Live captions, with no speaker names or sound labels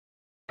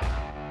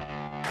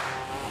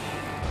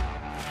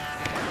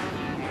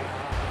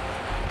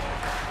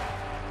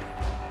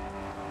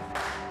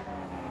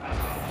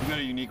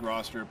unique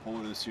roster at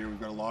Polo this year. We've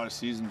got a lot of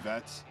seasoned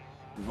vets.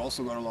 We've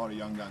also got a lot of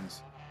young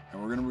guns.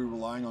 And we're going to be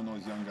relying on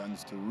those young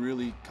guns to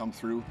really come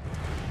through.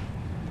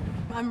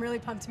 I'm really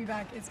pumped to be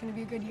back. It's going to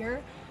be a good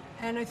year.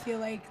 And I feel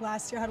like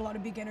last year I had a lot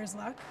of beginner's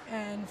luck.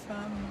 And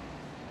from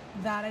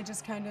that, I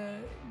just kind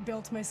of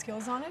built my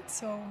skills on it.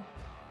 So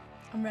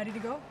I'm ready to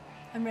go.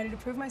 I'm ready to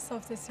prove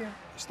myself this year.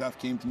 Steph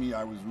came to me.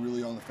 I was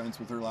really on the fence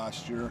with her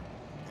last year.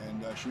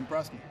 And she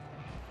impressed me.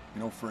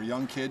 You know, for a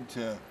young kid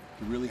to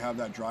really have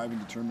that drive and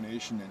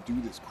determination and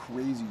do this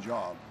crazy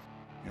job,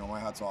 you know, my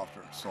hat's off to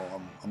her. So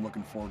I'm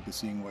looking forward to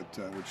seeing what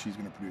she's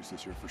going to produce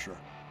this year for sure.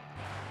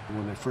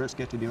 When they first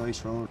get to the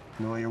ice road,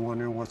 you know, you're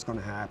wondering what's going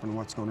to happen,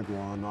 what's going to go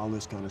on, all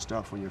this kind of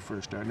stuff when you're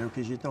first starting out,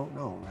 because you don't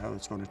know how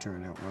it's going to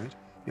turn out, right?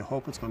 You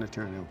hope it's going to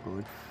turn out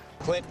good.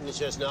 Clinton is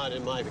just not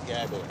in my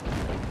vocabulary.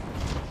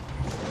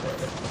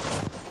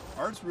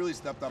 Art's really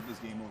stepped up this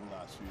game over the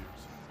last few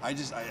years.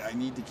 I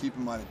need to keep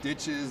him out of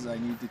ditches. I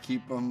need to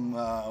keep him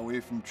away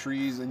from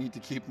trees. I need to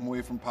keep him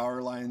away from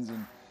power lines,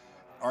 and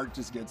Art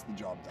just gets the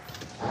job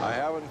done. I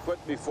haven't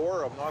quit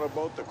before. I'm not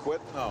about to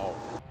quit now.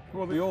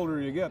 Well, the older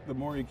you get, the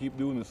more you keep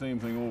doing the same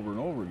thing over and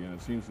over again.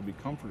 It seems to be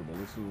comfortable.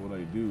 This is what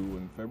I do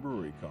when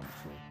February comes,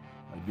 so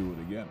I do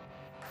it again.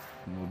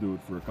 And we'll do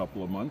it for a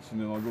couple of months,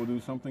 and then I'll go do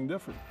something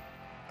different.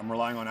 I'm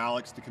relying on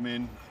Alex to come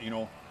in, you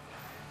know,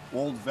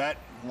 old vet,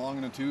 long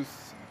in the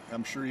tooth.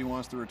 I'm sure he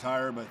wants to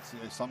retire, but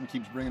something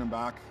keeps bringing him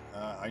back.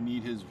 I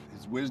need his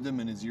wisdom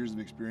and his years of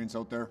experience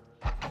out there.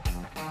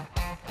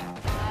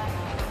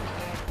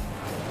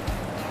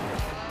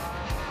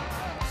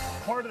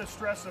 Part of the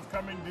stress of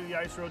coming to the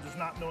ice roads is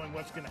not knowing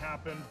what's going to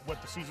happen,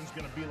 what the season's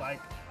going to be like.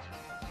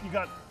 You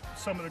got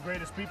some of the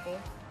greatest people,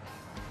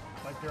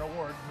 like Daryl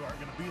Ward, who aren't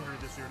going to be here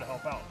this year to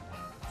help out.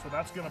 So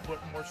that's going to put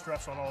more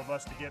stress on all of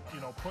us to get,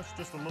 you know, pushed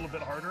just a little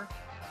bit harder.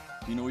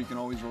 You know, you can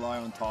always rely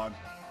on Todd.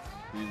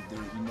 He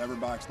never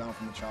backs down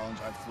from a challenge.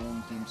 I've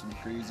thrown him some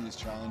craziest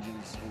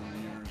challenges over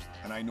the years,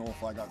 and I know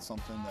if I got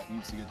something that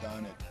needs to get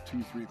done at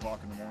 2, 3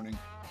 o'clock in the morning,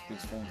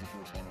 his phone's the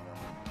first one on our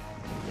mind.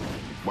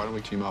 Why don't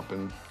we team up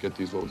and get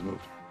these loads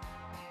moved?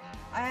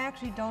 I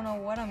actually don't know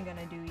what I'm going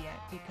to do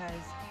yet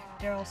because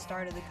Daryl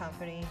started the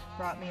company,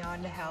 brought me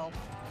on to help,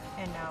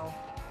 and now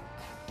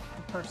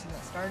the person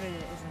that started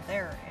it isn't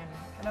there, and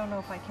I don't know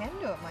if I can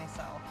do it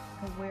myself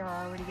because we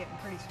are already getting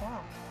pretty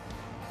swamped.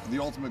 The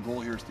ultimate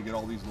goal here is to get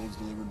all these loads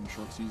delivered in the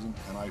short season,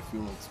 and I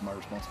feel it's my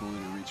responsibility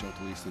to reach out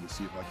to Lisa to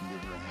see if I can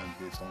give her a hand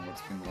based on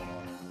what's been going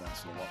on over the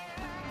last little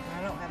while.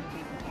 I don't have a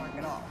people mark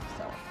at all,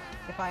 so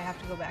if I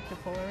have to go back to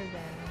Puller,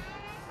 then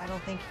I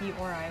don't think he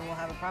or I will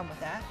have a problem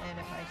with that, and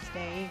if I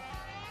stay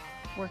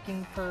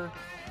working for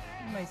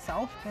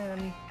myself,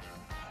 then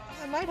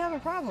I might have a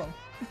problem.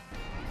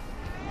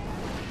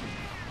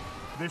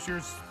 This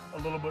year's a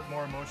little bit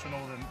more emotional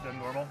than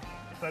normal.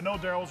 I know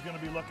Daryl's going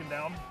to be looking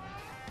down,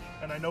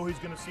 and I know he's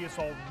going to see us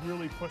all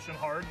really pushing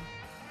hard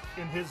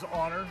in his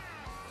honor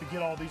to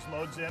get all these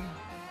loads in,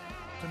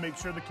 to make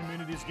sure the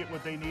communities get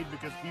what they need,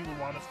 because he would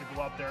want us to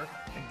go out there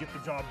and get the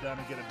job done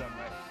and get it done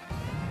right.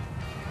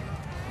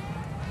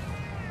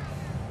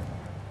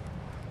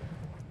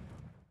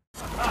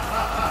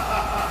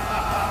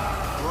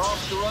 We're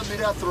off to run the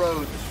death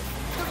road.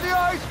 Look at the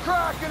ice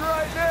cracking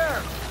right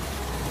there.